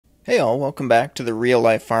Hey all, welcome back to the Real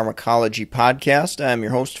Life Pharmacology podcast. I'm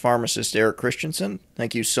your host, pharmacist Eric Christensen.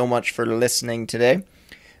 Thank you so much for listening today.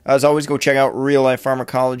 As always, go check out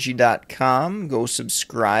reallifepharmacology.com. Go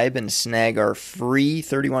subscribe and snag our free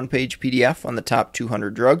 31-page PDF on the top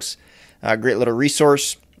 200 drugs. Great little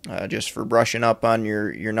resource just for brushing up on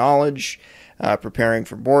your knowledge, preparing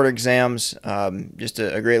for board exams. Just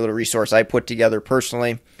a great little resource I put together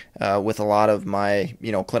personally with a lot of my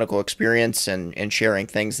clinical experience and sharing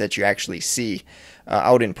things that you actually see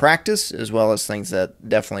out in practice, as well as things that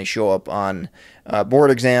definitely show up on board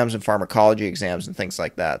exams and pharmacology exams and things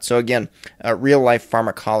like that. So again,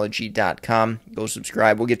 reallifepharmacology.com. Go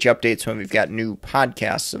subscribe. We'll get you updates when we've got new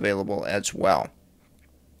podcasts available as well.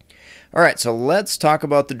 All right, so let's talk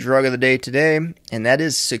about the drug of the day today, and that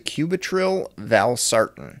is Sacubitril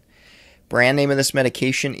Valsartan. Brand name of this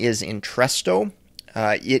medication is Entresto.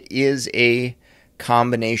 It is a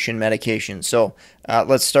combination medication. So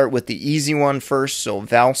let's start with the easy one first. So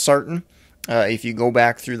Valsartan. If you go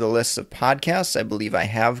back through the list of podcasts, I believe I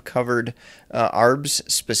have covered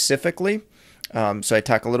ARBs specifically. So I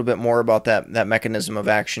talk a little bit more about that mechanism of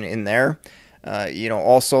action in there.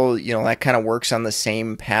 Also, that kind of works on the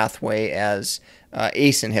same pathway as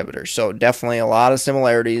ACE inhibitors. So definitely a lot of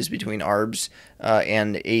similarities between ARBs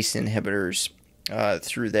and ACE inhibitors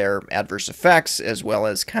through their adverse effects, as well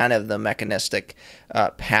as kind of the mechanistic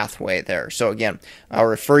pathway there. So again, I'll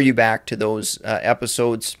refer you back to those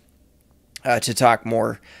episodes to talk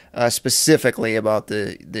more specifically about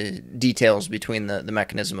the details between the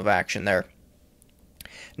mechanism of action there.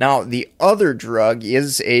 Now, the other drug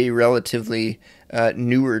is a relatively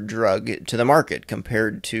newer drug to the market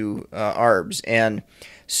compared to ARBs, and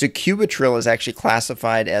Sacubitril is actually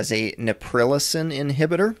classified as a neprilysin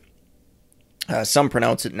inhibitor. Some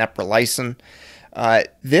pronounce it neprilysin.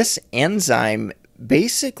 This enzyme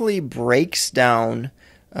basically breaks down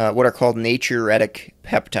what are called natriuretic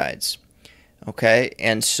peptides. Okay,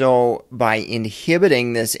 and so by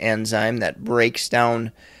inhibiting this enzyme that breaks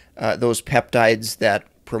down those peptides that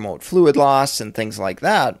promote fluid loss and things like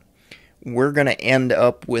that, we're going to end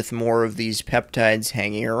up with more of these peptides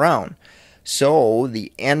hanging around. So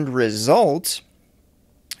the end result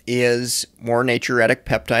is more natriuretic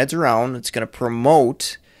peptides around. It's going to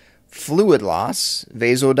promote fluid loss,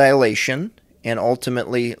 vasodilation, and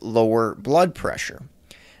ultimately lower blood pressure.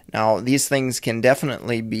 Now, these things can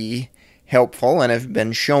definitely be helpful and have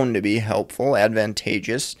been shown to be helpful,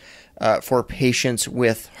 advantageous, for patients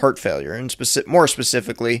with heart failure, and more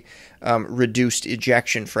specifically, reduced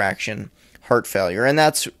ejection fraction heart failure. And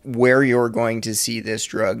that's where you're going to see this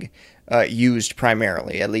drug used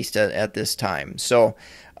primarily, at least at this time. So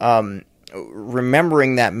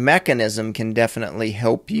remembering that mechanism can definitely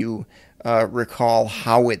help you recall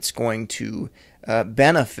how it's going to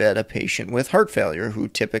benefit a patient with heart failure who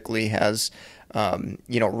typically has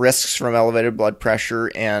risks from elevated blood pressure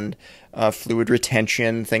and fluid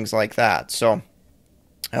retention, things like that. So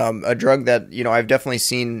a drug that, I've definitely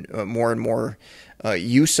seen more and more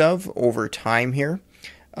use of over time here.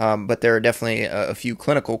 But there are definitely a few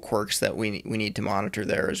clinical quirks that we need to monitor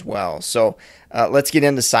there as well. So let's get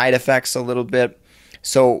into side effects a little bit.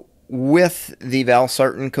 So with the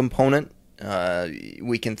Valsartan component,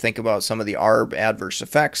 we can think about some of the ARB adverse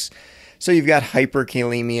effects. So you've got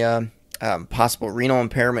hyperkalemia, possible renal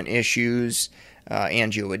impairment issues,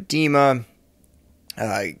 angioedema.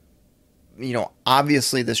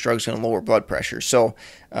 Obviously this drug's going to lower blood pressure. So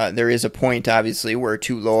there is a point, obviously, where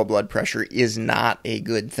too low a blood pressure is not a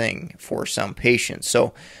good thing for some patients.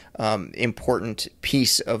 So important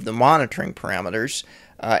piece of the monitoring parameters,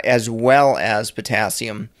 as well as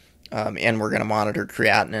potassium. And we're going to monitor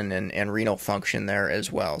creatinine and renal function there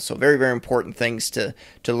as well. So very, very important things to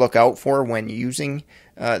look out for when using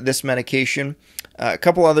this medication. A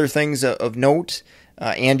couple other things of note.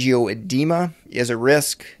 Angioedema is a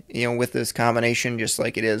risk, with this combination, just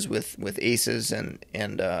like it is with ACEs and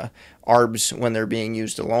ARBs when they're being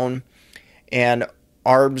used alone. And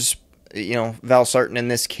ARBs, Valsartan in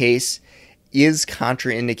this case, is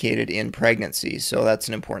contraindicated in pregnancy, so that's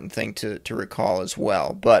an important thing to recall as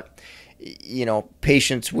well. But,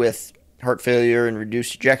 patients with heart failure and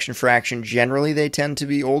reduced ejection fraction, generally they tend to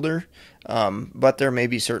be older, but there may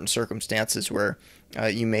be certain circumstances where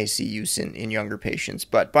you may see use in younger patients.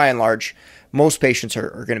 But by and large, most patients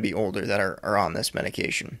are going to be older that are on this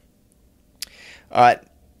medication. I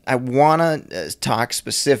want to talk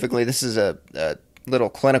specifically, this is a little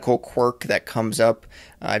clinical quirk that comes up.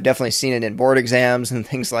 I've definitely seen it in board exams and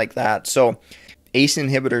things like that. So ACE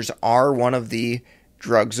inhibitors are one of the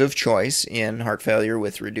drugs of choice in heart failure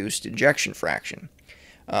with reduced ejection fraction.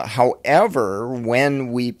 However,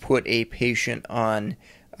 when we put a patient on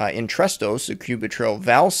Entresto, Sacubitril,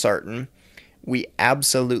 Valsartan, we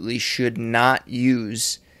absolutely should not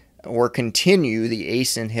use or continue the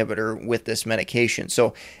ACE inhibitor with this medication.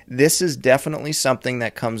 So this is definitely something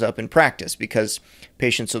that comes up in practice because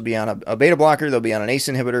patients will be on a beta blocker, they'll be on an ACE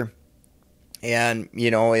inhibitor, and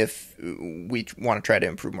if we want to try to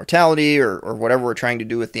improve mortality or whatever we're trying to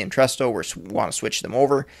do with the Entresto, we want to switch them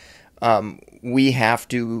over, we have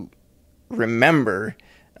to remember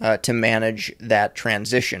to manage that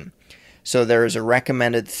transition. So there is a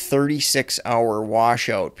recommended 36-hour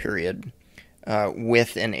washout period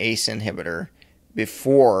with an ACE inhibitor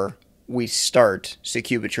before we start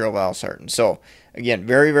Sacubitril Valsartan. So again,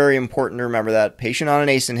 very, very important to remember that. Patient on an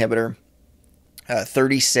ACE inhibitor,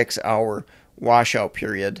 36-hour washout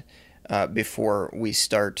period before we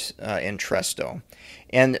start Entresto.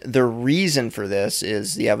 And the reason for this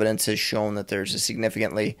is the evidence has shown that there's a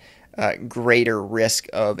significantly greater risk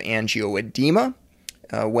of angioedema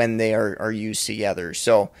when they are used together.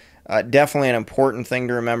 So definitely an important thing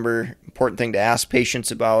to remember, important thing to ask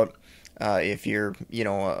patients about. If you're,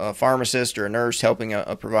 a pharmacist or a nurse helping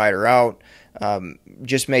a provider out,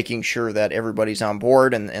 just making sure that everybody's on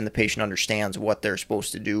board and the patient understands what they're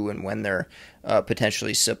supposed to do and when they're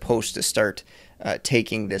potentially supposed to start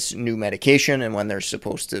taking this new medication and when they're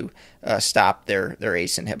supposed to stop their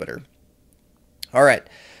ACE inhibitor. All right.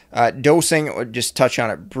 Dosing, I'll just touch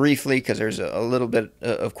on it briefly because there's a little bit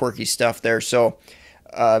of quirky stuff there. So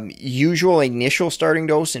usual initial starting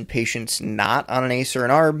dose in patients not on an ACE or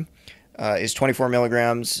an ARB is 24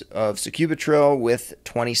 milligrams of Sacubitril with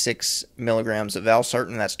 26 milligrams of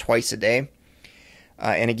Valsartan. That's twice a day.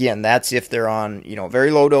 And again, that's if they're on,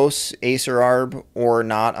 very low dose ACE or ARB or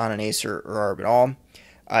not on an ACE or ARB at all.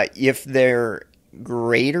 If they're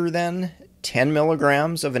greater than 10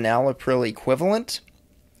 milligrams of enalapril equivalent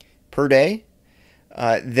per day,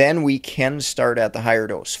 then we can start at the higher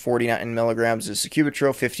dose, 49 milligrams of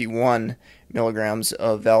Sacubitril, 51 milligrams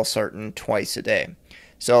of Valsartan twice a day.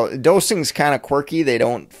 So dosing's kind of quirky. They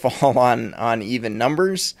don't fall on even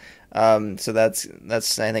numbers. So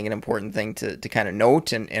that's I think an important thing to kind of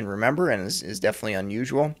note and remember, and is definitely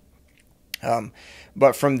unusual.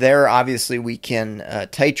 But from there, obviously, we can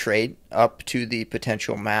titrate up to the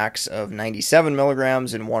potential max of 97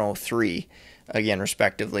 milligrams and 103, again,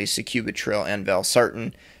 respectively, Sacubitril and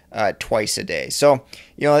Valsartan twice a day. So,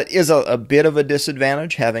 it is a bit of a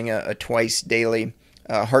disadvantage having a twice daily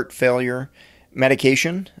heart failure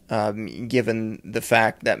medication, given the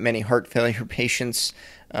fact that many heart failure patients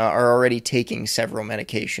are already taking several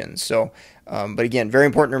medications. So, but again, very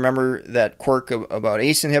important to remember that quirk about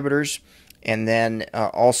ACE inhibitors, and then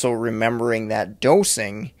also remembering that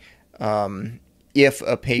dosing if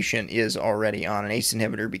a patient is already on an ACE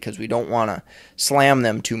inhibitor, because we don't want to slam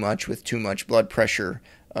them too much with too much blood pressure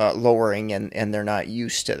lowering, and they're not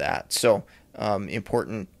used to that. So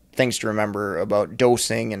important things to remember about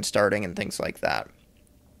dosing and starting and things like that.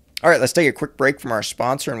 All right, let's take a quick break from our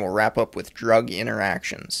sponsor and we'll wrap up with drug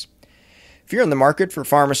interactions. If you're in the market for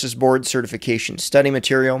pharmacist board certification study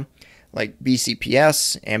material like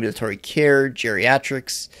BCPS, ambulatory care,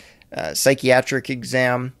 geriatrics, psychiatric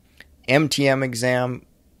exam, MTM exam,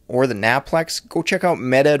 or the NAPLEX, go check out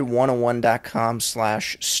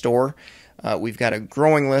meded101.com/store. We've got a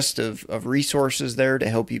growing list of resources there to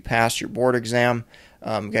help you pass your board exam.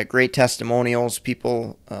 We've got great testimonials.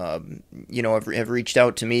 People, have reached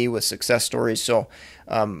out to me with success stories. So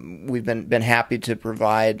we've been happy to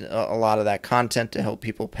provide a lot of that content to help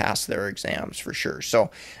people pass their exams for sure. So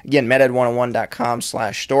again,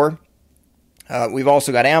 meded101.com/store. We've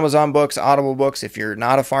also got Amazon books, Audible books. If you're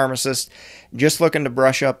not a pharmacist, just looking to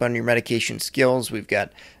brush up on your medication skills, we've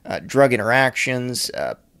got drug interactions,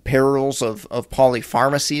 Perils of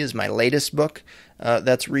Polypharmacy is my latest book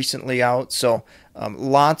that's recently out. So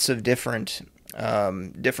lots of different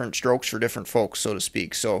strokes for different folks, so to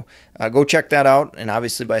speak. So go check that out. And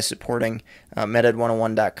obviously by supporting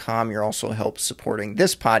meded101.com, you're also help supporting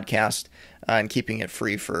this podcast and keeping it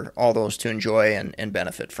free for all those to enjoy and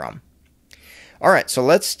benefit from. All right, so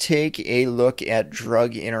let's take a look at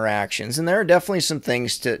drug interactions. And there are definitely some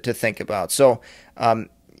things to think about. So,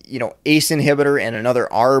 ACE inhibitor and another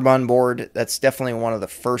ARB on board, that's definitely one of the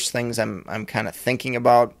first things I'm kind of thinking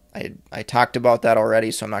about. I talked about that already,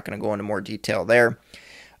 so I'm not going to go into more detail there.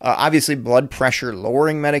 Obviously, blood pressure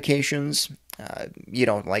lowering medications,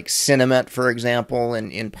 like Sinemet, for example,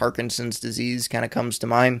 in Parkinson's disease kind of comes to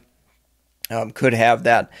mind, could have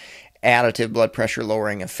that additive blood pressure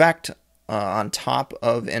lowering effect on top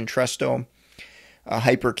of Entresto.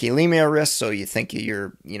 Hyperkalemia risk, so you think of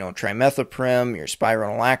your, trimethoprim, your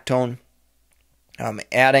spironolactone,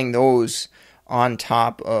 adding those on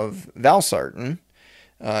top of Valsartan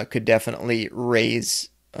could definitely raise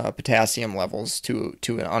potassium levels to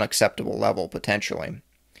an unacceptable level potentially.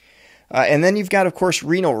 And then you've got, of course,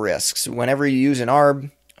 renal risks. Whenever you use an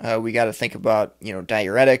ARB, we got to think about,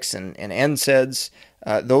 diuretics and NSAIDs.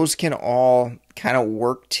 Those can all kind of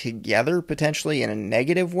work together potentially in a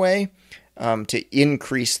negative way to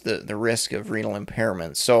increase the risk of renal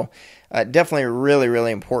impairment. So definitely really,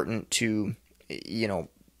 really important to,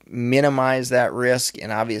 minimize that risk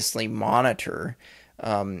and obviously monitor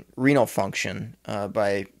renal function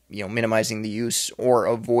by minimizing the use or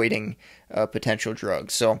avoiding potential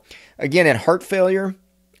drugs. So again, in heart failure,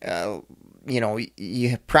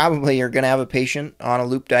 you probably are going to have a patient on a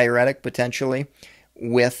loop diuretic potentially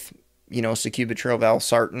with, sacubitril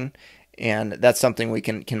valsartan, and that's something we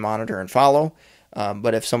can monitor and follow.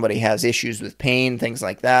 But if somebody has issues with pain, things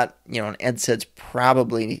like that, an NSAID's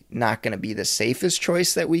probably not going to be the safest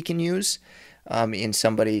choice that we can use in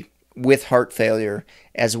somebody with heart failure,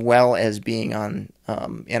 as well as being on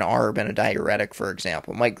an ARB and a diuretic, for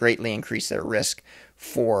example. It might greatly increase their risk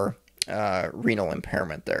for renal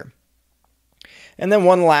impairment there. And then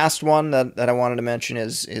one last one that I wanted to mention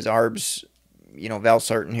is ARBs,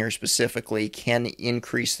 valsartan here specifically, can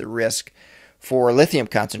increase the risk for lithium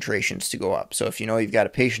concentrations to go up. So if you've got a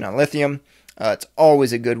patient on lithium, it's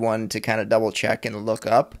always a good one to kind of double check and look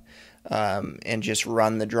up and just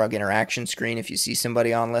run the drug interaction screen if you see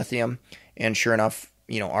somebody on lithium. And sure enough,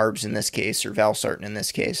 ARBs in this case, or valsartan in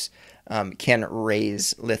this case, can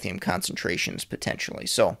raise lithium concentrations potentially.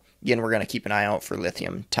 So again, we're going to keep an eye out for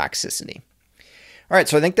lithium toxicity. All right,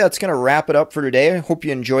 so I think that's going to wrap it up for today. I hope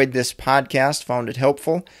you enjoyed this podcast, found it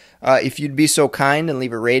helpful. If you'd be so kind and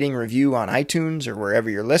leave a rating review on iTunes or wherever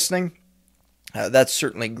you're listening, that's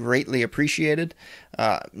certainly greatly appreciated.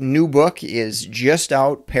 New book is just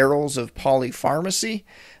out, Perils of Polypharmacy.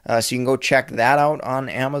 So you can go check that out on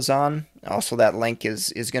Amazon. Also, that link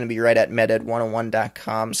is going to be right at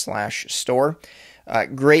meded101.com/store.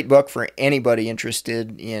 Great book for anybody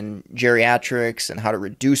interested in geriatrics and how to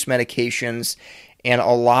reduce medications and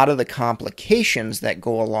a lot of the complications that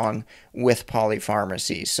go along with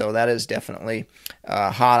polypharmacy. So that is definitely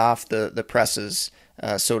hot off the presses,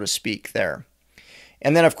 so to speak, there.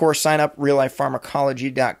 And then, of course, sign up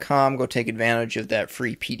reallifepharmacology.com. Go take advantage of that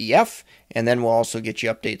free PDF, and then we'll also get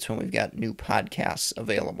you updates when we've got new podcasts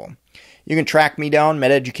available. You can track me down,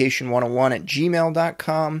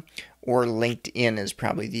 mededucation101@gmail.com, or LinkedIn is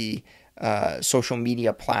probably the social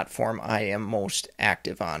media platform I am most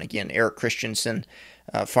active on. Again, Eric Christensen,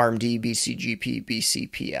 PharmD, BCGP,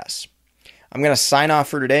 BCPS. I'm going to sign off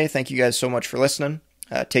for today. Thank you guys so much for listening.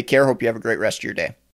 Take care. Hope you have a great rest of your day.